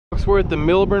We're at the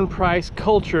Milburn Price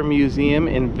Culture Museum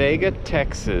in Vega,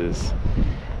 Texas.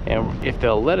 And if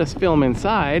they'll let us film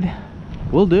inside,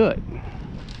 we'll do it.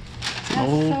 It's an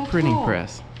old printing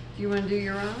press. Do you want to do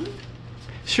your own?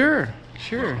 Sure.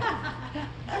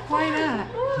 Why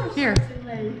not? Here.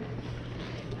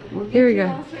 Here we go.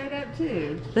 All set up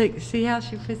too. Look, see how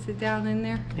she puts it down in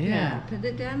there? Yeah. Put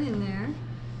it down in there,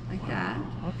 like that.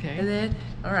 Okay. And then,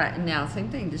 All right, and now same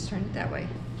thing. Just turn it that way.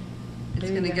 It's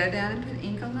There you going to go. go down and put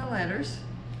ink on the letters,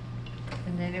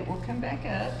 and then it will come back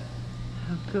up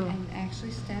oh, cool. and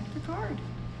actually stamp the card.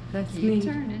 That's Keep neat.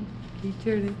 turning. Keep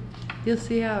turning. You'll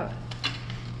see how,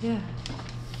 yeah.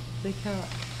 Look how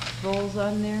it rolls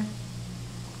on there.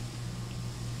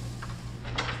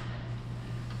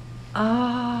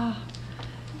 Ah.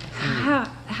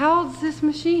 How old is this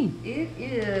machine? It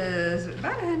is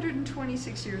about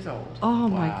 126 years old. Oh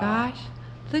my Wow. gosh.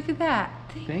 Look at that.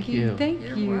 Thank you. Thank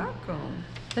You're you. welcome.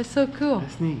 That's so cool.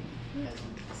 That's neat.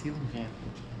 Ceiling fan.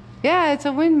 Yeah, it's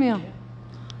a windmill.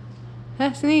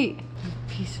 That's neat.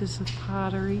 Pieces of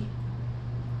pottery.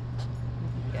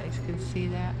 You guys can see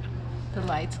that. The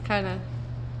light's kind of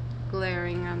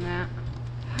glaring on that.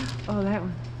 Oh, that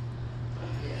one.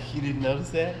 You didn't notice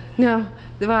that? No,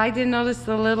 well, I didn't notice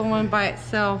the little one by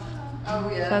itself. Oh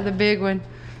yeah. Saw the big one.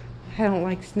 I don't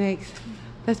like snakes.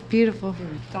 That's beautiful.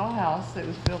 Dollhouse that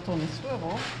was built on a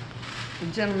swivel. The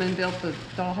gentleman built the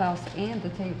dollhouse and the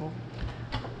table.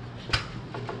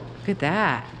 Look at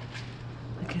that.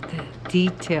 Look at the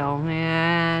detail,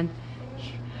 man.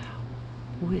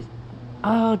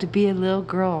 Oh, to be a little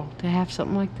girl, to have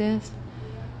something like this.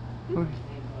 When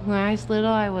I was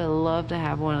little, I would love to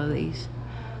have one of these.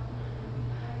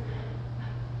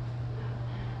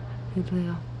 The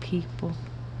little people.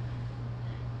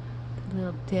 The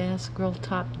little desk, roll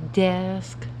top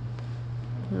desk.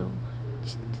 Little,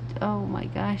 oh my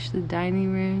gosh, the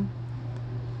dining room.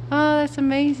 Oh, that's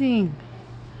amazing.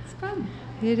 It's fun.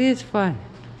 It is fun.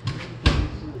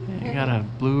 I got a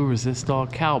blue resistol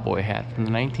cowboy hat from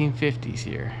the 1950s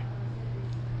here.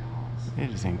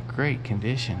 It is in great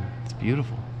condition. It's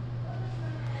beautiful.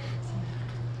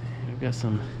 We've got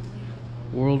some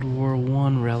World War I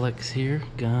relics here,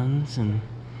 guns and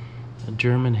a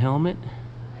German helmet.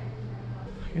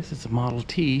 I guess it's a Model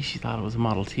T. She thought it was a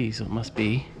Model T, so it must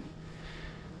be.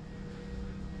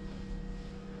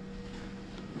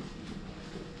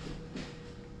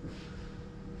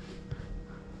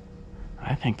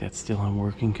 I think that's still in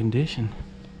working condition.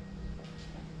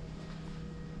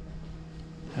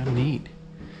 How neat.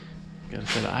 Got a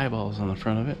set of eyeballs on the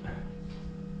front of it.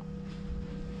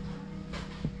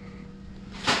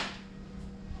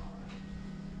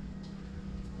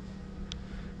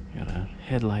 Got a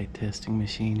headlight testing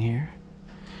machine here.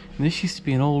 And this used to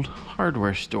be an old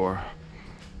hardware store.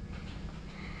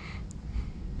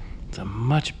 It's a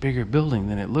much bigger building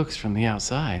than it looks from the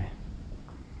outside.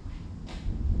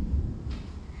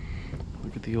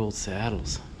 Look at the old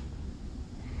saddles.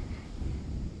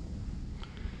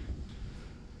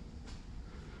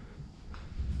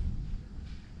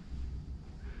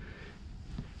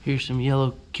 Here's some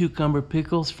yellow cucumber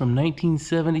pickles from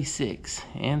 1976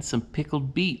 and some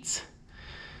pickled beets.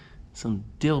 Some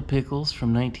dill pickles from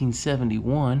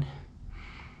 1971.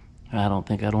 I don't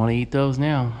think I'd want to eat those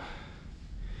now.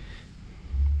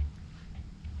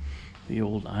 The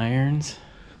old irons.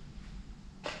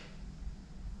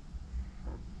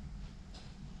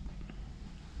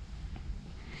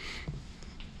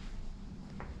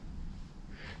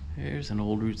 There's an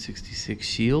old Route 66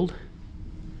 shield.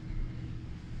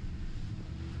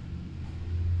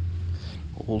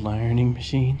 Old ironing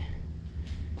machine.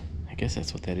 I guess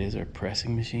that's what that is, our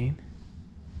pressing machine.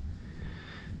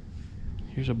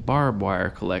 Here's a barbed wire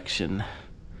collection.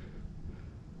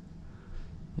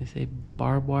 They say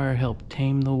barbed wire helped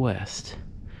tame the West.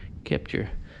 Kept your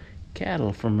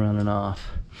cattle from running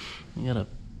off. You got a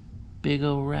big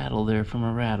old rattle there from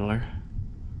a rattler.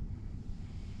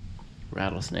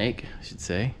 Rattlesnake, I should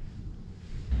say.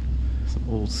 Some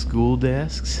old school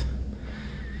desks.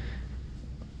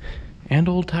 And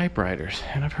old typewriters.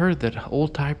 And I've heard that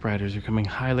old typewriters are becoming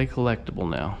highly collectible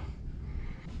now.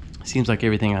 Seems like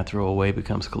everything I throw away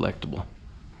becomes collectible.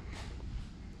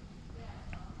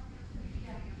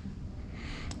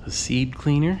 A seed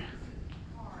cleaner.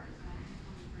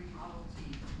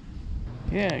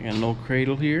 Yeah, I got an old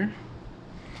cradle here.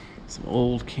 Some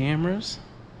old cameras.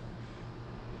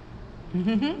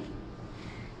 An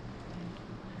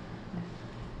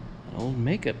old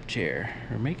makeup chair,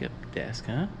 or makeup desk,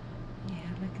 huh? Yeah,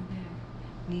 look at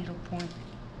that needlepoint.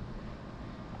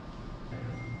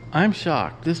 I'm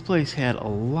shocked. This place had a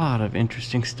lot of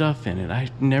interesting stuff in it. I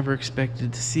never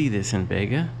expected to see this in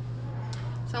Vega.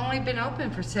 It's only been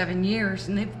open for 7 years,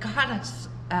 and they've got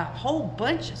a whole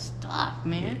bunch of stuff,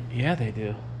 man. Yeah, they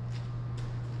do.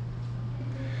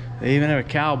 They even have a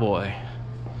cowboy.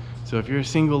 So if you're a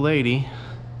single lady,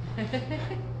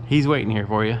 he's waiting here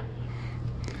for you.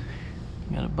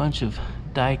 Got a bunch of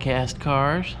die-cast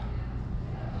cars.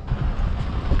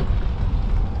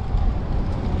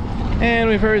 And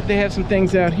we've heard they have some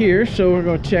things out here, so we're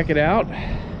going to check it out.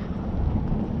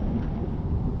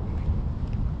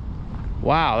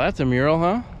 Wow, that's a mural,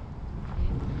 huh?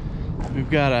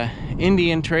 We've got a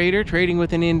Indian trader trading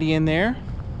with an Indian there.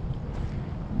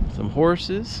 Some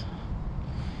horses.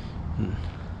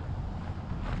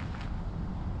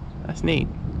 That's neat.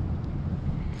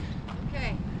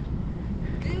 Okay.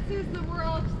 This is the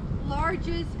world's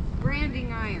largest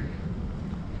branding iron.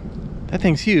 That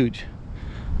thing's huge.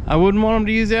 I wouldn't want them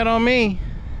to use that on me.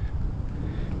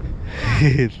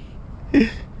 And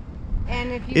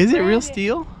if you Is it brand real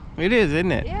steel? It is,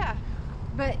 isn't it? Yeah.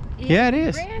 But if Yeah, it you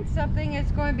is. brand something,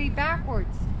 it's going to be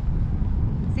backwards.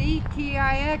 See,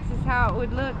 TIX is how it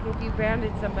would look if you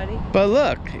branded somebody. But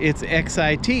look, it's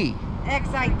XIT.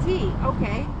 XIT,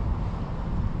 okay.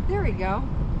 There we go.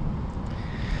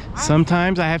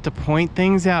 Sometimes I have to point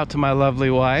things out to my lovely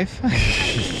wife.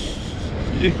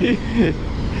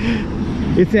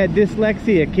 It's that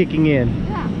dyslexia kicking in.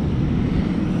 Yeah.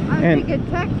 I'm And- thinking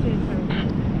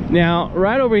Texas. Now,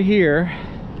 right over here,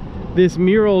 this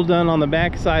mural done on the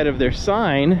back side of their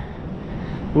sign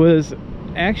was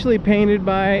actually painted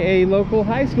by a local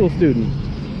high school student.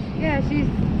 Yeah, she's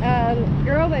a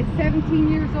girl that's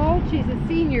 17 years old. She's a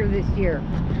senior this year.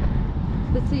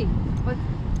 Let's see.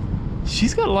 What's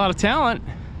She's got a lot of talent.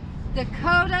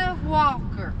 Dakota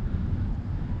Walker.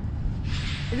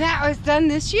 That was done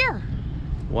this year.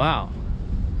 Wow.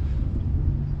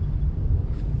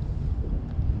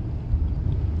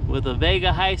 With a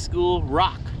Vega High School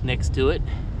rock next to it.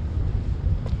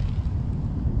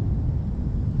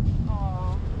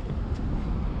 Oh,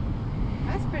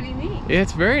 that's pretty neat.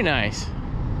 It's very nice.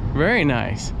 Very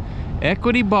nice.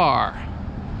 Equity Bar.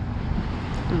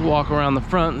 Let's walk around the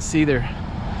front and see their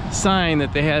sign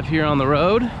that they have here on the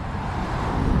road.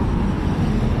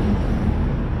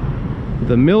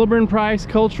 The Milburn Price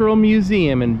Culture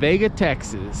Museum in Vega,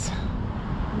 Texas.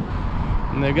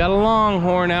 And they've got a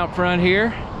longhorn out front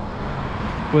here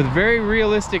with very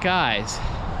realistic eyes.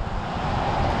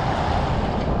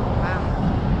 Wow.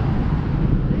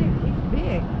 He's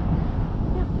big.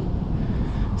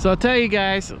 So I'll tell you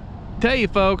guys,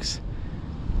 folks,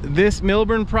 this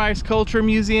Milburn Price Culture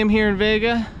Museum here in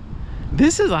Vega,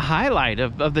 this is a highlight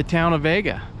of the town of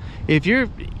Vega. If you're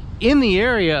in the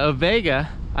area of Vega,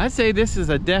 I'd say this is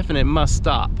a definite must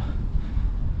stop.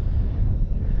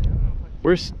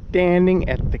 We're standing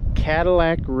at the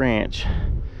Cadillac Ranch,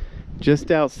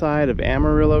 just outside of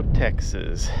Amarillo,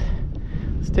 Texas.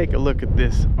 Let's take a look at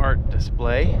this art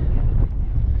display.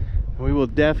 We will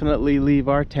definitely leave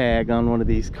our tag on one of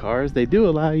these cars. They do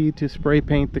allow you to spray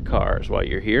paint the cars while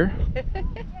you're here.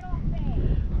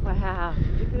 Wow.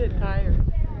 Look at the tire.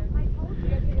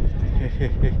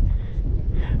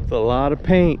 It's a lot of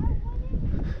paint.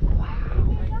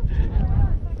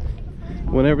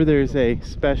 Whenever there's a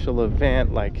special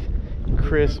event like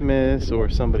Christmas or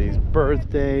somebody's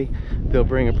birthday, they'll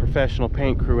bring a professional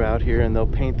paint crew out here and they'll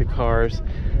paint the cars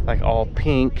like all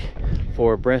pink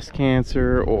for breast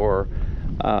cancer or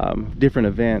different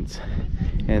events.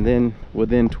 And then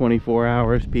within 24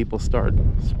 hours, people start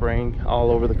spraying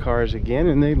all over the cars again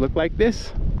and they look like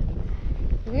this.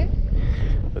 Yeah.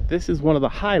 But this is one of the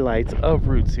highlights of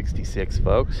Route 66,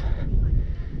 folks.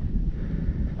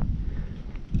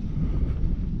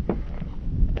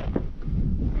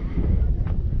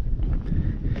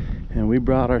 And we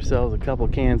brought ourselves a couple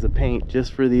cans of paint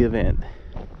just for the event.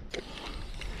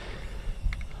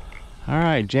 All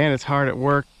right, Janet's hard at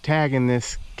work tagging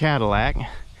this Cadillac.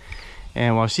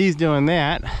 And while she's doing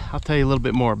that, I'll tell you a little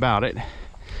bit more about it.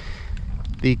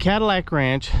 The Cadillac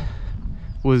Ranch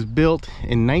was built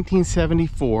in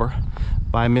 1974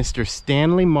 by Mr.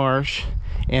 Stanley Marsh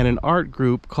and an art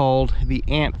group called the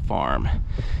Ant Farm.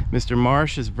 Mr.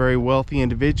 Marsh is a very wealthy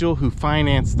individual who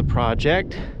financed the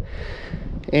project.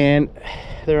 And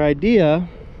their idea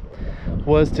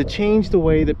was to change the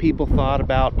way that people thought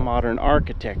about modern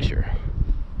architecture.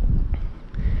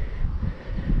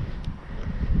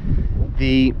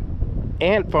 The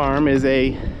Ant Farm is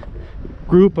a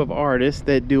group of artists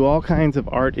that do all kinds of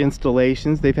art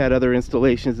installations. They've had other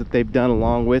installations that they've done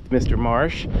along with Mr.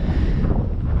 Marsh.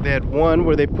 They had one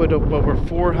where they put up over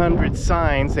 400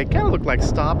 signs. They kind of look like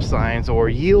stop signs or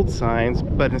yield signs,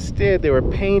 but instead they were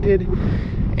painted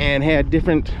and had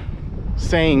different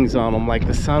sayings on them, like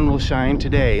the sun will shine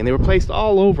today, and they were placed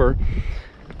all over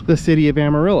the city of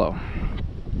Amarillo.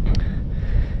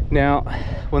 Now,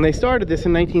 when they started this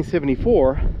in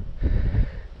 1974,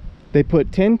 they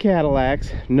put 10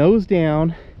 Cadillacs nose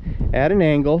down at an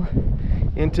angle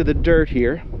into the dirt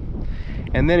here.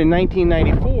 And then in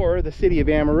 1994, the city of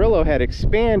Amarillo had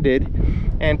expanded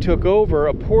and took over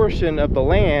a portion of the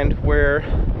land where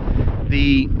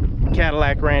the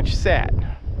Cadillac Ranch sat.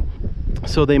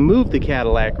 So they moved the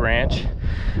Cadillac Ranch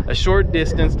a short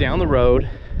distance down the road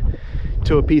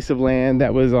to a piece of land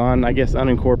that was on, I guess,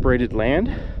 unincorporated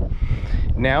land.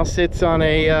 Now sits on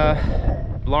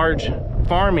a large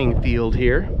farming field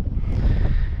here.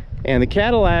 And the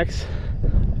Cadillacs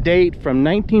date from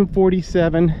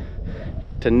 1947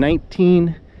 to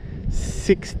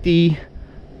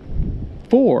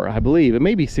 1964, I believe. It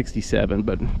may be 67,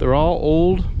 but they're all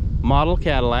old model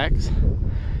Cadillacs,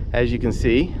 as you can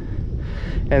see.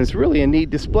 And it's really a neat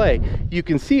display. You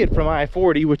can see it from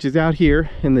I-40, which is out here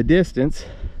in the distance.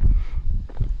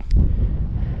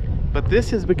 But this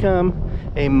has become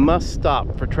a must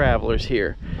stop for travelers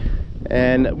here.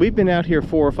 And we've been out here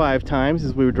 4 or 5 times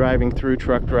as we were driving through,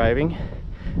 truck driving.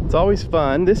 It's always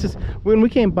fun. This is, when we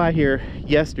came by here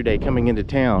yesterday coming into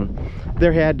town,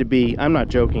 there had to be, I'm not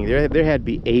joking, there had to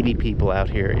be 80 people out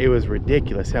here. It was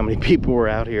ridiculous how many people were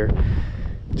out here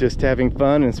just having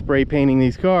fun and spray painting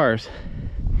these cars.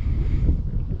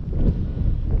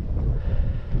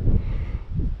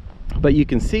 But you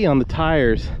can see on the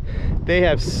tires, they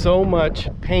have so much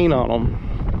paint on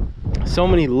them, so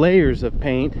many layers of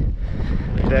paint,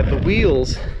 that the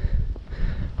wheels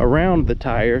around the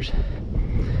tires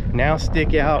now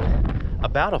stick out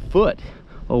about a foot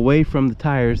away from the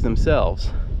tires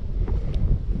themselves.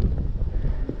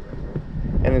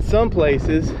 And in some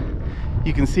places,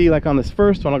 you can see, like on this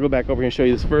first one, I'll go back over here and show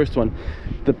you this first one,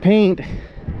 the paint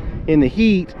in the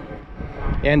heat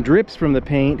and drips from the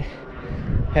paint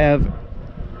have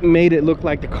made it look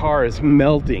like the car is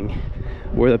melting,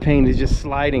 where the paint is just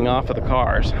sliding off of the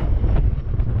cars.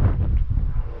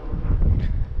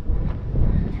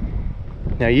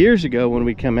 Now, years ago when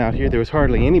we come out here, there was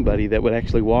hardly anybody that would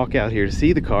actually walk out here to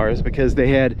see the cars, because they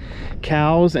had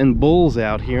cows and bulls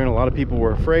out here and a lot of people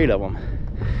were afraid of them.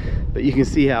 But you can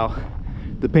see how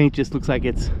the paint just looks like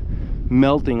it's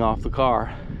melting off the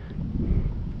car.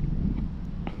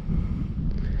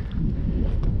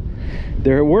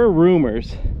 There were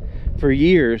rumors for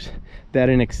years that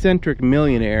an eccentric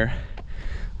millionaire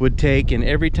would take, and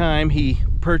every time he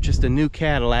purchased a new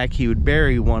Cadillac, he would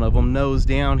bury one of them nose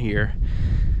down here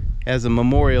as a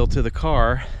memorial to the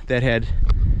car that had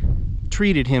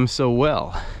treated him so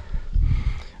well.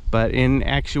 But in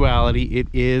actuality, it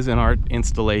is an art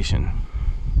installation.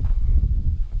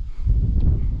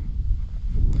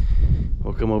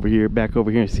 We'll come over here, back over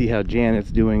here, and see how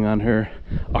Janet's doing on her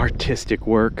artistic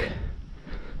work.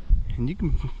 And you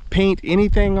can paint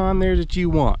anything on there that you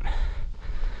want,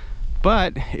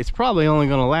 but it's probably only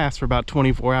going to last for about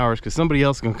 24 hours because somebody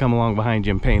else is going to come along behind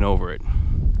you and paint over it.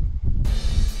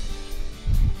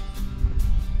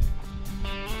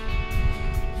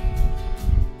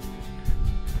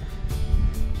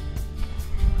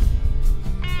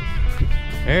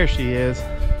 There she is.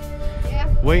 Yeah.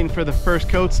 Waiting for the first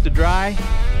coats to dry.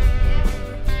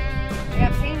 I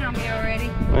got paint on me already.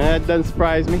 That doesn't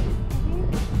surprise me.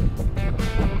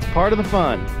 It's part of the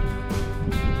fun.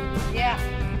 Yeah.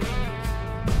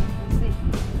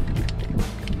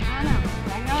 I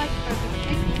know it's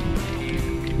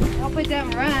perfect. Hope it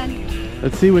doesn't run.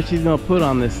 Let's see what she's gonna put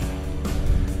on this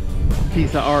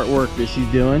piece of artwork that she's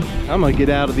doing. I'm gonna get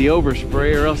out of the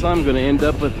overspray, or else I'm gonna end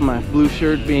up with my blue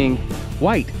shirt being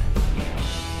white.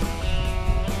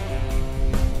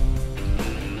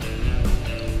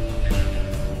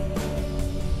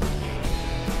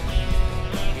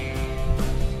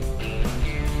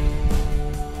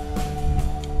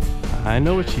 I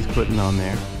know what she's putting on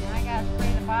there. I gotta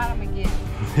spray the bottom again.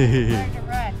 Starting to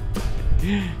rust.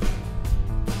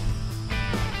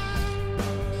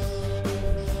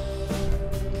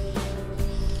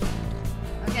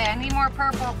 Okay, I need more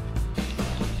purple.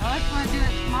 I always want to do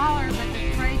it smaller, but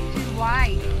the spray's too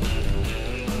wide.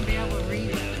 You won't be able to read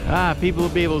it. Ah, people will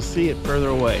be able to see it further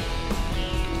away.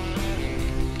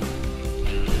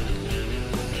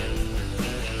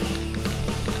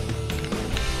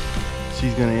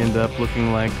 She's gonna end up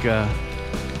looking like,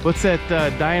 what's that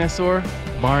dinosaur?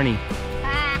 Barney.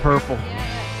 Purple.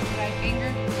 Yeah, that's my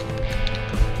finger.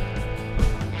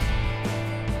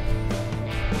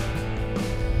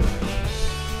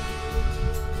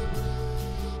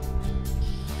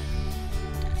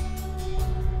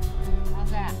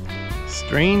 How's that?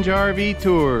 Strange RV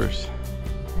Tours.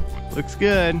 Looks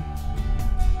good.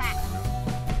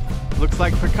 Looks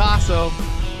like Picasso.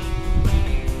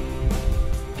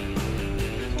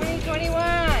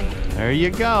 2021. There you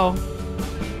go.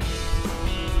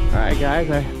 Alright guys,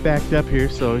 I backed up here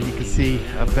so you can see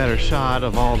a better shot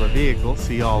of all the vehicles,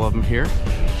 see all of them here.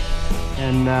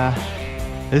 And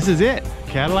this is it,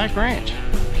 Cadillac Ranch.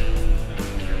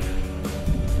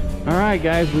 Alright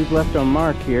guys, we've left our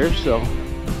mark here, so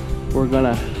we're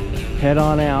gonna head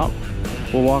on out.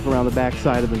 We'll walk around the back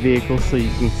side of the vehicle so you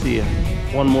can see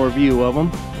one more view of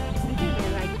them.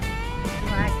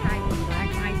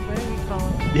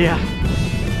 Yeah.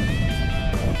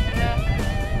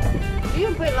 You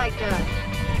can put like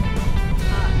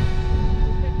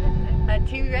a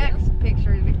T-Rex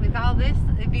picture with all this.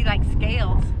 It'd be like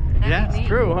scales. That's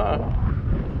true, huh?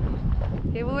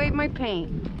 Give away my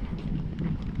paint.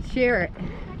 Share it.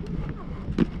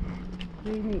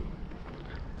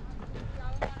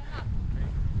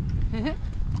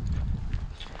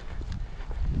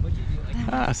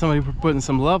 Somebody putting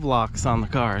some love locks on the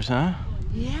cars, huh?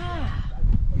 Yeah.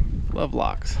 Love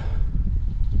locks.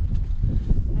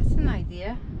 That's an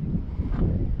idea.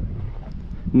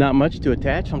 Not much to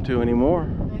attach them to anymore.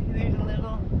 There's a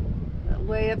little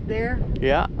way up there.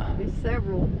 Yeah. There's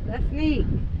several. That's neat.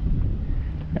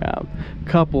 Yeah.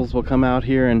 Couples will come out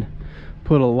here and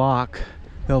put a lock.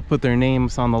 They'll put their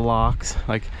names on the locks,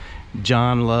 like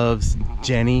John loves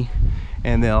Jenny,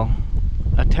 and they'll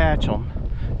attach them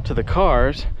to the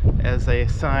cars as a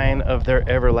sign of their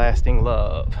everlasting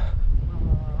love.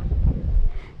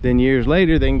 Then years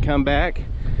later they can come back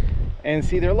and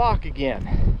see their lock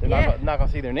again. They're not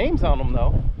gonna see their names on them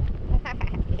though.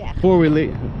 Yeah. Before we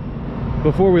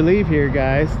leave here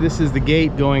guys, this is the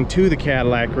gate going to the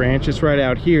Cadillac Ranch. It's right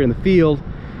out here in the field,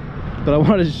 but I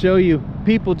wanted to show you,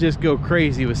 people just go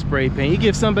crazy with spray paint. You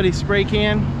give somebody a spray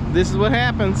can, this is what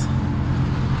happens.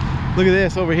 Look at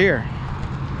this over here.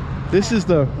 This is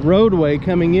the roadway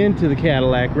coming into the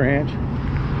Cadillac Ranch,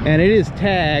 and it is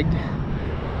tagged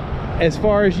as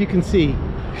far as you can see.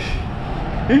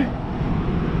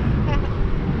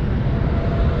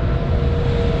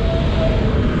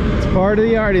 It's part of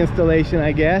the art installation,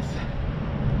 I guess.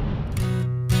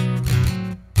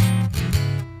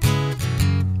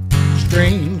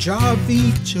 Strange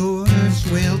RV tours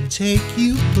will take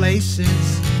you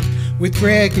places with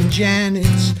Greg and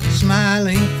Janet's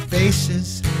smiling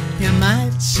faces. You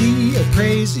might see a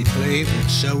crazy flavored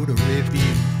soda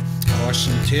review or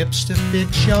some tips to fit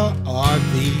your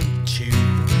RV too.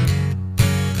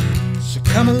 So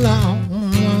come along,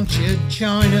 won't you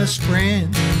join us,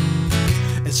 friend,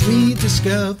 as we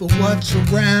discover what's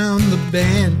around the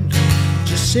bend.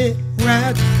 Just sit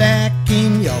right back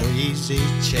in your easy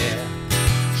chair.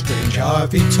 Strange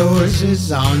RV Tours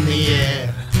is on the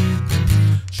air.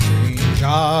 Strange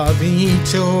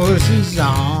RV Tours is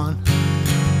on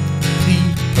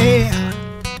the air.